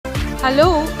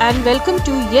Hello and welcome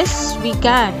to Yes We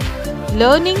Can,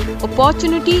 Learning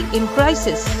Opportunity in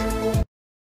Crisis.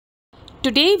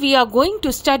 Today we are going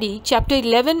to study Chapter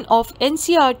 11 of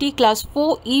NCERT Class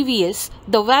 4 EVS,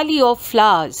 The Valley of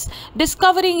Flowers,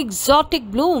 discovering exotic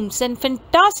blooms and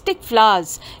fantastic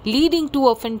flowers leading to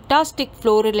a fantastic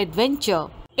floral adventure.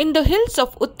 In the hills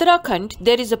of Uttarakhand,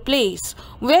 there is a place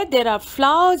where there are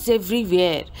flowers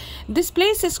everywhere. This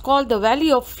place is called the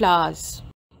Valley of Flowers.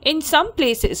 In some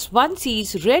places, one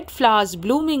sees red flowers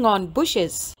blooming on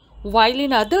bushes, while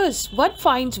in others, one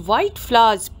finds white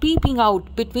flowers peeping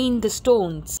out between the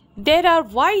stones. There are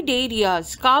wide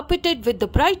areas carpeted with the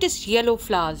brightest yellow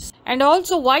flowers, and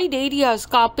also wide areas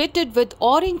carpeted with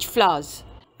orange flowers.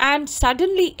 And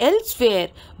suddenly elsewhere,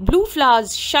 blue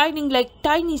flowers shining like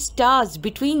tiny stars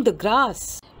between the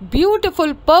grass.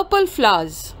 Beautiful purple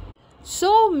flowers.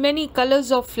 So many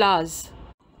colors of flowers.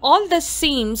 All this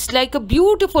seems like a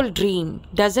beautiful dream,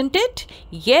 doesn't it?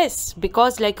 Yes,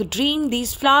 because like a dream,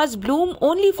 these flowers bloom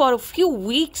only for a few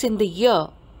weeks in the year.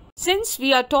 Since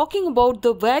we are talking about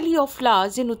the Valley of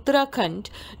Flowers in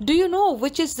Uttarakhand, do you know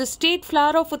which is the state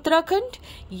flower of Uttarakhand?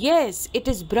 Yes, it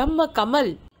is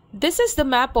𝗵𝗵. This is the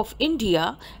map of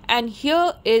India, and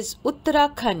here is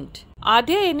Uttarakhand. Are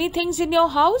there any things in your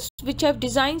house which have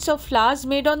designs of flowers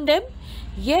made on them?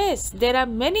 Yes, there are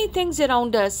many things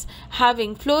around us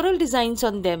having floral designs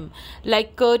on them,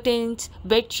 like curtains,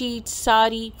 bed sheets,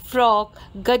 sari, frock,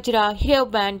 gajra,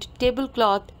 hairband,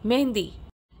 tablecloth, mehndi.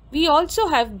 We also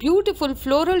have beautiful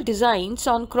floral designs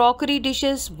on crockery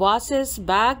dishes, vases,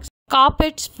 bags,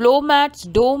 carpets, floor mats,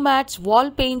 door mats,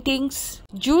 wall paintings,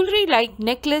 jewelry like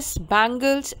necklace,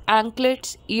 bangles,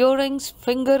 anklets, earrings,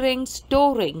 finger rings,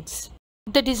 toe rings.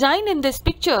 The design in this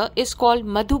picture is called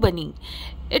Madhubani.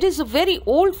 It is a very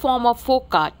old form of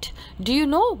folk art. Do you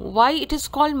know why it is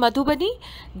called Madhubani?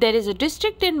 There is a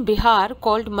district in Bihar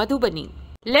called Madhubani.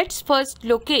 Let's first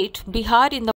locate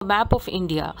Bihar in the map of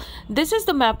India. This is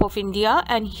the map of India,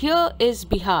 and here is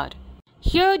Bihar.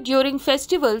 Here, during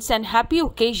festivals and happy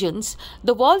occasions,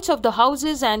 the walls of the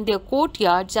houses and their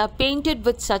courtyards are painted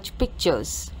with such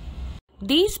pictures.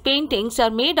 These paintings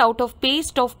are made out of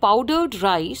paste of powdered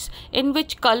rice in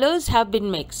which colors have been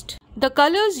mixed. The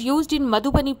colors used in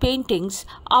Madhubani paintings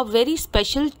are very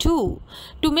special too.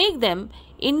 To make them,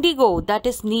 indigo, that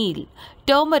is Neel,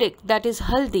 turmeric, that is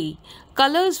Haldi,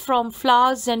 colors from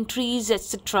flowers and trees,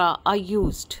 etc. are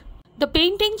used. The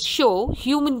paintings show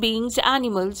human beings,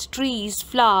 animals, trees,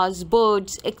 flowers,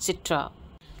 birds, etc.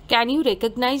 Can you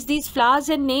recognize these flowers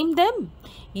and name them?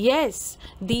 Yes,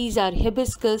 these are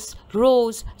hibiscus,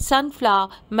 rose,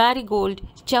 sunflower, marigold,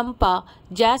 champa,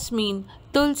 jasmine,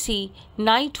 𝗧𝗵𝗺,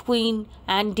 night queen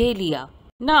and dahlia.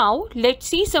 Now let's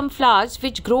see some flowers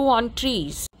which grow on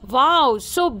trees. Wow,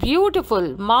 so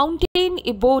beautiful! Mountain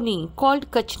ebony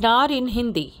called kachnar in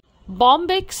Hindi.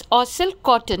 Bombyx or silk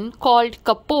cotton called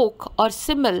kapok or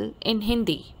simil in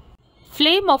Hindi.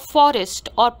 Flame of forest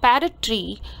or parrot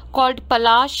tree called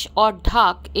palash or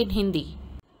dhak in Hindi.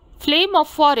 Flame of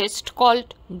forest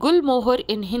called 𝗧𝗵𝗺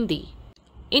in Hindi.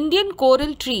 Indian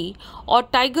coral tree or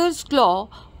tiger's claw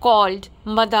called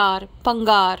madar,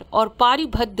 pangar or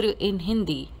paribhadra in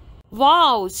Hindi.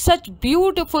 Wow, such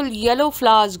beautiful yellow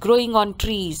flowers growing on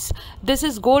trees. This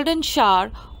is golden shower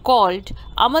called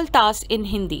amaltas in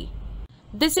Hindi.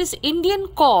 This is Indian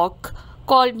cork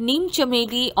called neem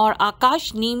chameli or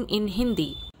akash neem in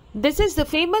Hindi. This is the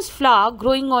famous flower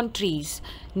growing on trees,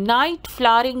 night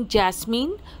flowering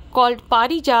jasmine called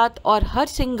parijat or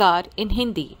harsingar in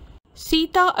Hindi.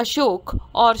 Sita ashok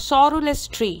or sorrowless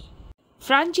tree.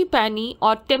 Frangipani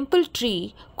or temple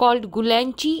tree called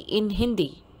gulanchi in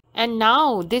Hindi. And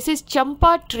now this is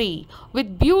champa tree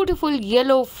with beautiful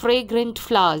yellow fragrant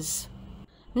flowers.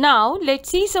 Now let's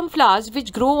see some flowers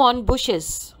which grow on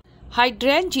bushes.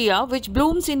 Hydrangea, which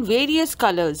blooms in various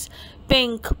colors,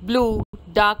 pink, blue,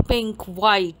 dark pink,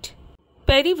 white.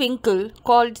 Periwinkle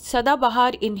called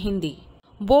sadabahar in Hindi.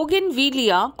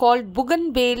 Bougainvillea called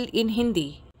bougainville in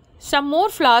Hindi. Some more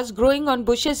flowers growing on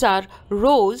bushes are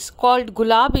rose called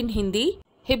gulab in Hindi,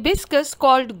 hibiscus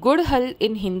called gudhal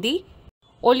in Hindi,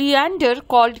 oleander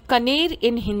called kaner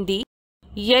in Hindi,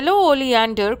 yellow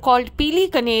oleander called pili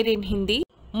kaner in Hindi,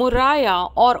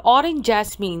 muraya or orange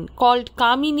jasmine called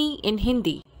kamini in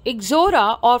Hindi,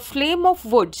 ixora or flame of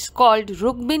woods called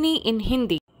rugbini in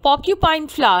Hindi, porcupine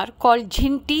flower called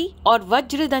jhinti or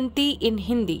vajradanti in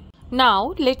Hindi.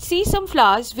 Now let's see some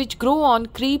flowers which grow on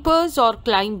creepers or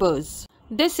climbers.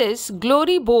 This is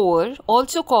glory bower,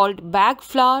 also called bag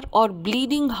flower or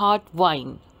bleeding heart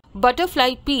vine.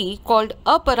 Butterfly pea called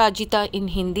aparajita in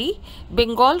Hindi,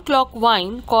 Bengal clock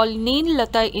vine called neen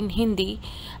lata in Hindi,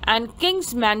 and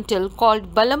king's mantle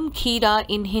called 𝗵𝗵𝗺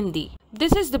in Hindi.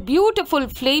 This is the beautiful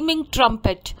flaming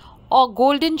trumpet or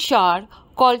golden shower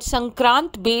called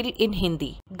𝗧𝗵𝗵𝗆 in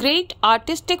Hindi. Great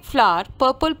artistic flower,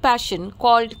 purple passion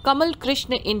called 𝗪𝗪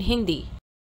𝗪𝐾𝑟𝑖𝑠ℎ in Hindi.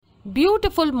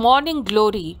 Beautiful morning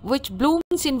glory which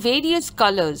blooms in various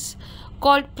colors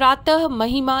called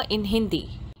𝗧𝗵𝗪𝗆 in Hindi.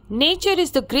 Nature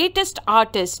is the greatest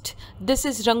artist. This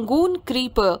is Rangoon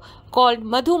creeper called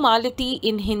Madhumalathi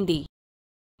in Hindi.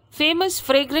 Famous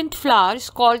fragrant flowers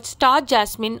called star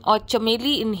jasmine or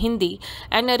chameli in Hindi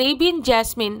and Arabian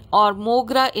jasmine or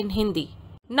mogra in Hindi.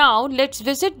 Now let's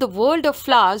visit the world of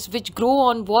flowers which grow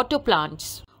on water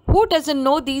plants. Who doesn't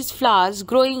know these flowers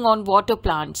growing on water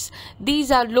plants?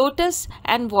 These are lotus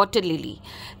and water lily.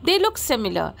 They look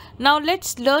similar. Now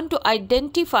let's learn to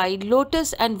identify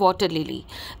lotus and water lily.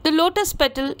 The lotus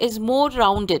petal is more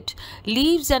rounded.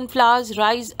 Leaves and flowers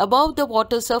rise above the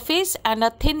water surface and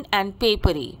are thin and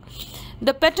papery.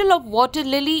 The petal of water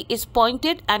lily is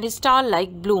pointed and is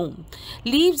star-like bloom.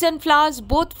 Leaves and flowers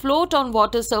both float on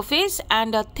water surface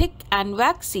and are thick and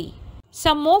waxy.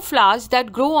 Some more flowers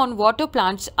that grow on water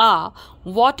plants are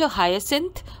water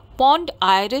hyacinth, pond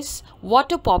iris,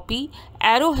 water poppy,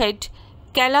 arrowhead,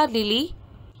 calla lily,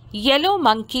 yellow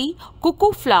monkey,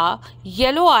 cuckoo flower,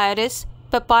 yellow iris,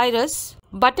 papyrus,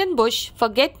 button bush,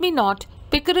 forget-me-not,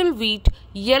 pickerel wheat,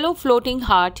 yellow floating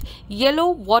heart, yellow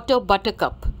water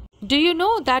buttercup. Do you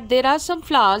know that there are some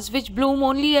flowers which bloom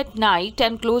only at night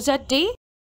and close at day?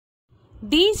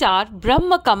 These are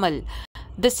𝗵𝗵𝗪,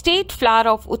 the state flower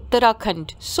of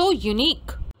Uttarakhand, so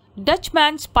unique.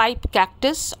 Dutchman's pipe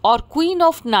cactus or queen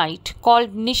of night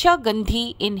called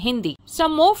𝗳𝗏𝗃𝗍𝗃 in Hindi.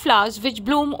 Some more flowers which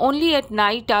bloom only at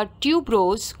night are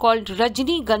tuberose called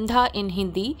𝗬𝗏𝗃𝗍 in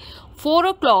Hindi, 4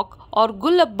 o'clock or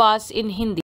𝗪𝒻𝒻𝒻𝒻 in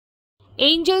Hindi.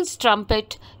 Angel's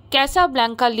trumpet,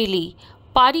 Casablanca lily,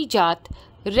 parijat,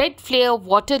 red flare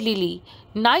water lily,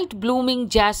 night blooming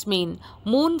jasmine,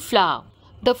 moonflower.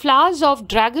 The flowers of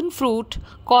dragon fruit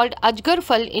called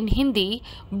ajgar-phal in Hindi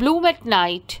bloom at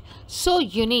night, so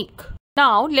unique.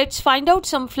 Now let's find out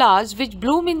some flowers which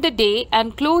bloom in the day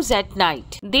and close at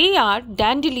night. They are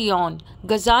dandelion,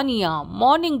 gazania,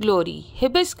 morning glory,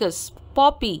 hibiscus,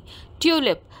 poppy,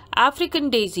 tulip,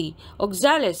 African daisy,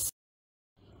 oxalis.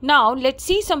 Now let's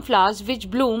see some flowers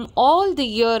which bloom all the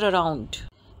year around.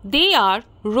 They are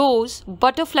rose,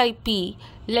 butterfly pea,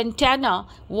 lantana,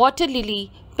 water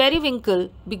lily, periwinkle,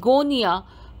 begonia,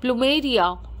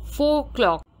 plumeria, 4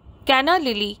 o'clock, canna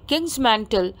lily, king's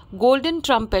mantle, golden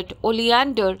trumpet,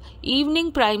 oleander,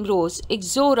 evening primrose,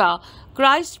 ixora,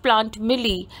 Christ plant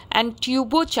millie, and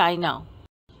tubo-china.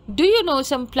 Do you know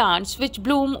some plants which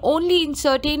bloom only in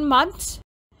certain months?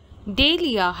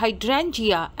 Dahlia,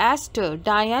 hydrangea, aster,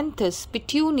 dianthus,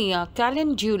 petunia,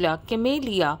 calendula,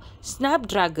 camellia,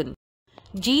 snapdragon.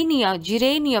 Genia,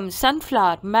 geranium,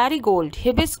 sunflower, marigold,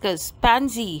 hibiscus,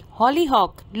 pansy,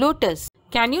 hollyhock, lotus.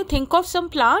 Can you think of some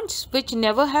plants which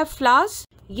never have flowers?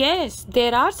 Yes,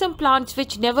 there are some plants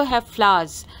which never have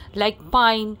flowers like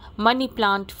pine, money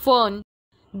plant, fern,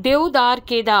 deodar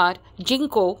kedar,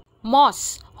 ginkgo,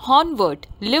 moss, hornwort,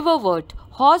 liverwort,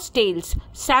 horsetails,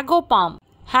 sago palm.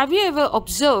 Have you ever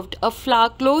observed a flower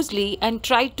closely and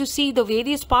tried to see the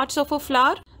various parts of a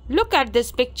flower? Look at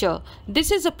this picture.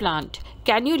 This is a plant.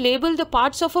 Can you label the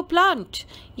parts of a plant?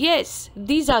 Yes,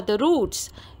 these are the roots.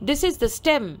 This is the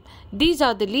stem. These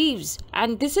are the leaves.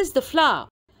 And this is the flower.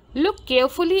 Look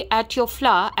carefully at your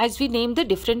flower as we name the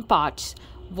different parts.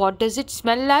 What does it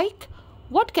smell like?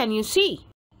 What can you see?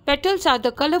 Petals are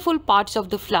the colorful parts of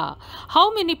the flower.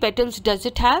 How many petals does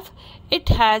it have? It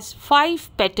has 5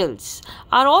 petals.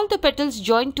 Are all the petals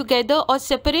joined together or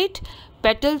separate?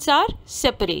 Petals are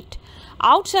separate.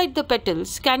 Outside the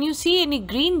petals, can you see any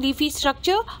green leafy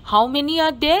structure? How many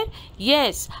are there?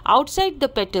 Yes, outside the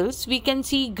petals, we can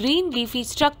see green leafy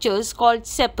structures called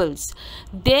sepals.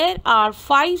 There are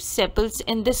 5 sepals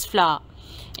in this flower.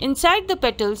 Inside the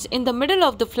petals, in the middle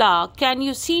of the flower, can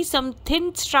you see some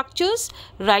thin structures?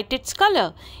 Write its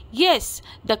color. Yes,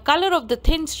 the color of the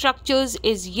thin structures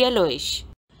is yellowish.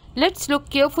 Let's look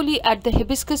carefully at the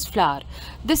hibiscus flower.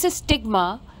 This is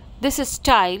stigma, this is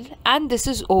style, and this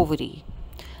is ovary.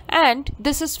 And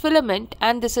this is filament,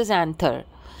 and this is anther.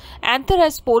 Anther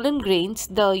has pollen grains,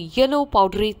 the yellow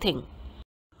powdery thing.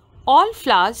 All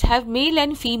flowers have male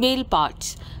and female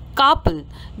parts. Carpel,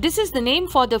 this is the name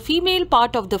for the female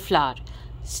part of the flower.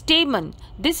 Stamen,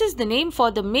 this is the name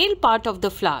for the male part of the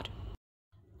flower.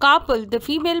 Carpel, the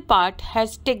female part,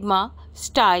 has stigma,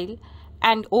 style,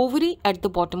 and ovary at the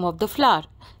bottom of the flower.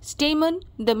 Stamen,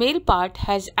 the male part,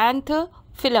 has anther,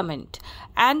 filament.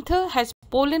 Anther has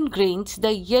pollen grains,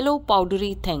 the yellow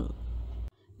powdery thing.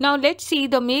 Now let's see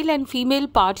the male and female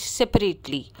parts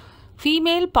separately.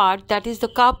 Female part, that is the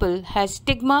carpel, has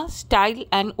stigma, style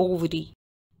and ovary.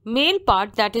 Male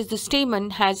part, that is the stamen,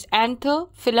 has anther,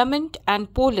 filament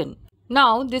and pollen.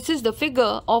 Now this is the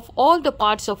figure of all the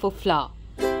parts of a flower.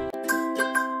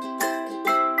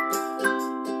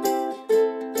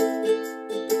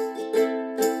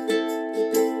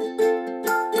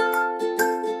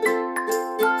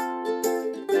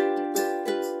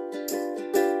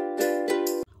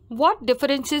 What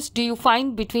differences do you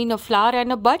find between a flower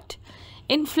and a bud?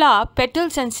 In flower,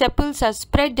 petals and sepals are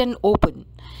spread and open.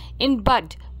 In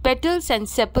bud, petals and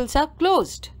sepals are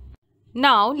closed.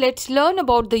 Now let's learn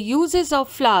about the uses of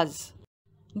flowers.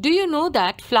 Do you know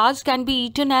that flowers can be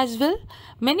eaten as well?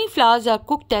 Many flowers are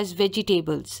cooked as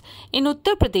vegetables. In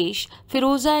Uttar Pradesh,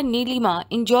 Firoza and Neelima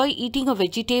enjoy eating a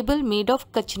vegetable made of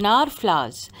kachnar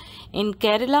flowers. In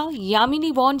Kerala,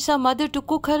 Yamini wants her mother to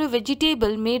cook her a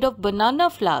vegetable made of banana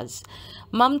flowers.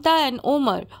 Mamta and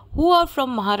Omar, who are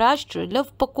from Maharashtra,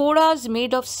 love pakoras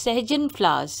made of sehjan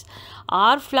flowers.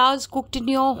 Are flowers cooked in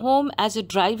your home as a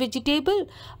dry vegetable,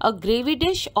 a gravy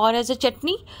dish or as a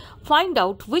chutney? Find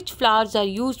out which flowers are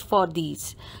used for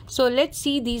these. So let's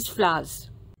see these flowers.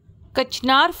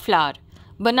 Kachnar flower,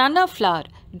 banana flower,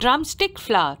 drumstick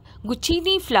flower,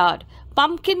 guchini flower,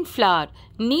 pumpkin flower,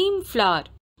 neem flower.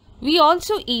 We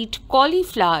also eat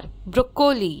cauliflower,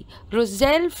 broccoli,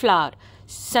 roselle flower,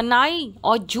 sanai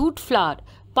or jute flower,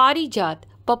 parijat,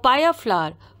 papaya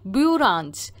flower,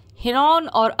 burans, hiron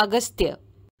or agastya.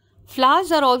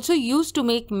 Flowers are also used to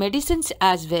make medicines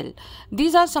as well.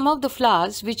 These are some of the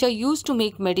flowers which are used to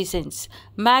make medicines: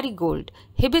 marigold,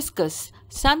 hibiscus,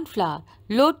 sunflower,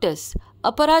 lotus,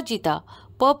 aparajita,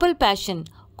 purple passion,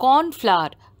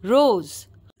 cornflower, rose,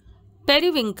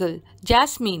 periwinkle,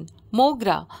 jasmine,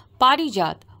 mogra,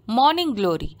 parijat, morning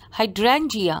glory,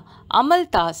 hydrangea,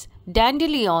 amalthas,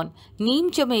 dandelion, neem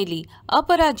chameli,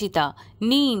 aparajita,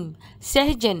 neem,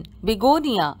 sehjan,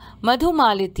 begonia,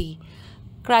 madhumalati,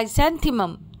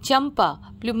 chrysanthemum, champa,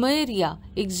 plumeria,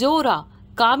 ixora,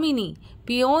 kamini,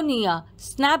 peonia,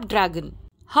 snapdragon.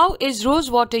 How is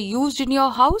rose water used in your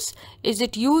house? Is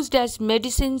it used as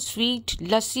medicine, sweet,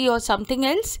 lassi or something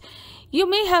else? You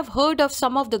may have heard of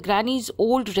some of the granny's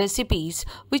old recipes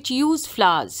which use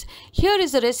flowers. Here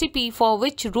is a recipe for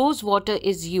which rose water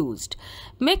is used.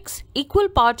 Mix equal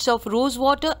parts of rose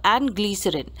water and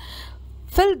glycerin.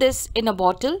 Fill this in a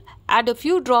bottle, add a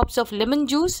few drops of lemon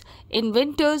juice. In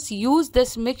winters, use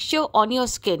this mixture on your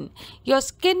skin. Your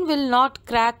skin will not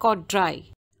crack or dry.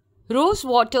 Rose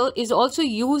water is also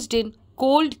used in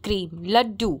cold cream,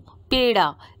 laddu,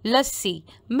 peda, lassi,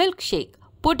 milkshake,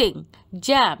 pudding,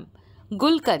 jam,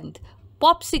 gulkand,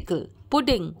 popsicle,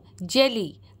 pudding,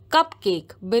 jelly,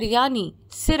 cupcake, biryani,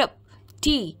 syrup,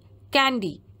 tea,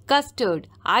 candy, custard,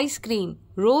 ice cream,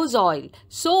 rose oil.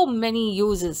 So many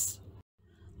uses.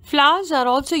 Flowers are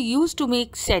also used to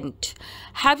make scent.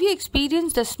 Have you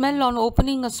experienced the smell on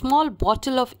opening a small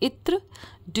bottle of itra?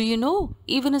 Do you know,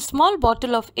 even a small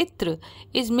bottle of itra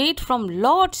is made from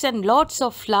lots and lots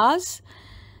of flowers?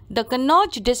 The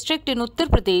Kannauj district in Uttar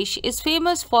Pradesh is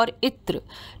famous for itra.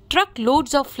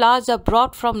 Truckloads of flowers are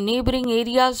brought from neighboring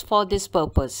areas for this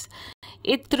purpose.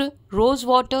 Itra, rose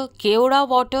water, keoda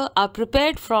water are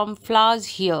prepared from flowers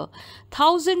here.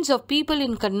 Thousands of people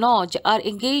in Kannauj are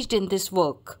engaged in this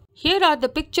work. Here are the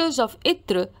pictures of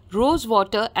itra, rose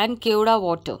water and keoda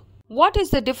water. What is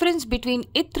the difference between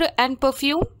itra and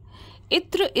perfume?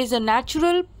 Itra is a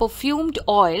natural perfumed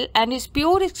oil and is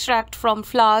pure extract from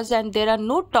flowers, and there are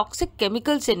no toxic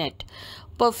chemicals in it.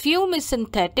 Perfume is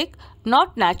synthetic,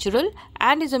 not natural,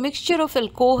 and is a mixture of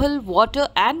alcohol, water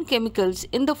and chemicals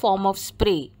in the form of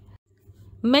spray.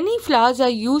 Many flowers are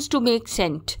used to make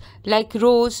scent like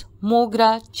rose,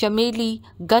 mogra, chameli,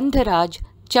 gandharaj,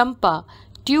 champa,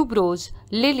 tuberose,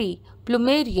 lily,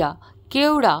 plumeria,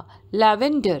 keoda,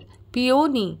 lavender,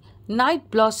 peony, night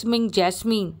blossoming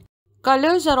jasmine.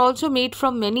 Colors are also made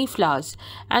from many flowers,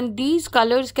 and these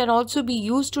colors can also be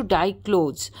used to dye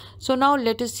clothes. So now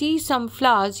let us see some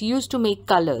flowers used to make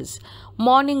colors.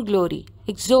 Morning glory,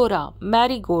 ixora,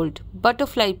 marigold,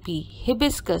 butterfly pea,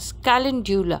 hibiscus,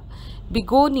 calendula,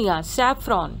 begonia,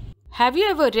 saffron. Have you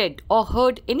ever read or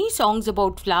heard any songs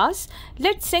about flowers?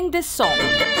 Let's sing this song.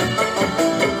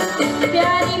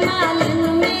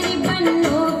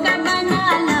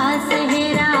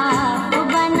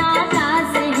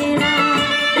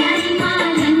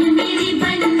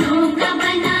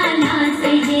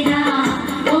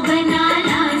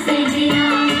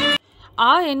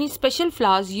 Are any special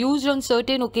flowers used on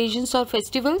certain occasions or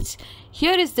festivals?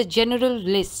 Here is the general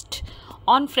list.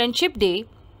 On Friendship Day,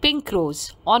 pink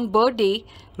rose. On birthday,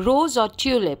 rose or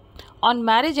tulip. On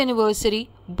marriage anniversary,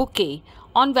 bouquet.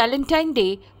 On Valentine's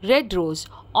Day, red rose.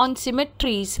 On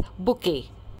cemeteries, bouquet.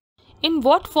 In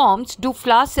what forms do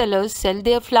flower sellers sell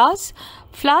their flowers?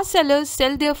 Flower sellers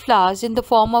sell their flowers in the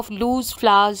form of loose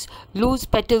flowers, loose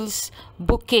petals,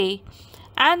 bouquet,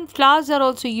 and flowers are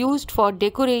also used for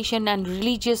decoration and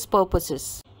religious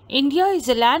purposes. India is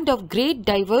a land of great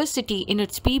diversity in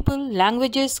its people,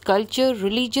 languages, culture,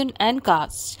 religion and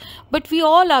castes. But we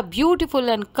all are beautiful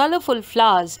and colorful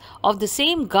flowers of the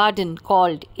same garden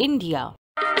called India.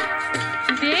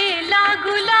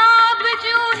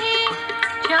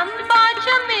 चंपा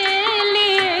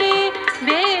चमेली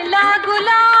बेला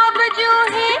गुलाब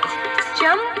जूही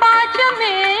चंपा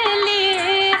चमेली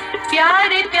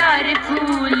प्यारे प्यारे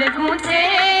फूल गूंथे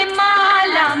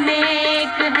माला में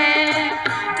एक है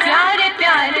प्यारे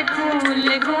प्यारे फूल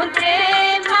गूंथे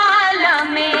माला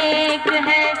में एक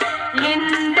है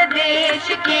हिंद देश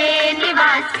के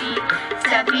निवासी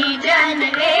सभी जन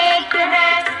एक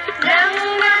है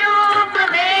रंग रूप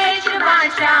वेश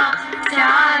भाषा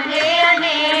चाहे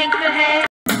अनेक है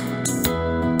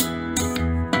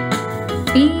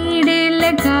पेड़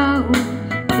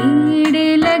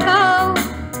लगाओ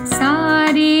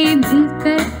सारे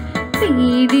मिलकर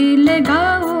पेड़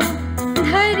लगाओ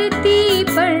धरती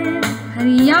पर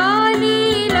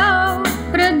हरियाली लाओ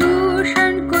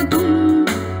प्रदूषण को तुम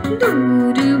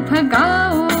दूर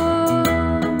भगाओ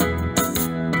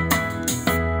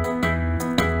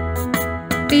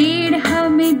पेड़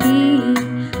हमें दे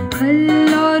फल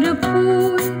और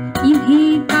फूल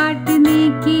इन्हें काटने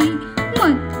की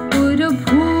मत करो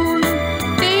भूल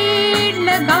पेड़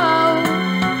लगाओ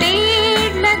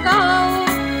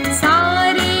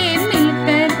सारे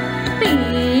मिलकर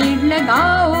पेड़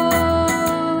लगाओ.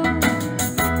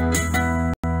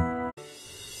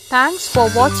 Thanks for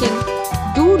watching.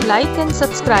 Do like and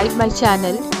subscribe my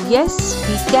channel. Yes,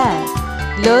 we can.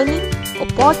 Learning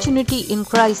Opportunity in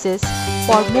Crisis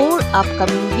for more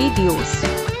upcoming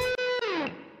videos.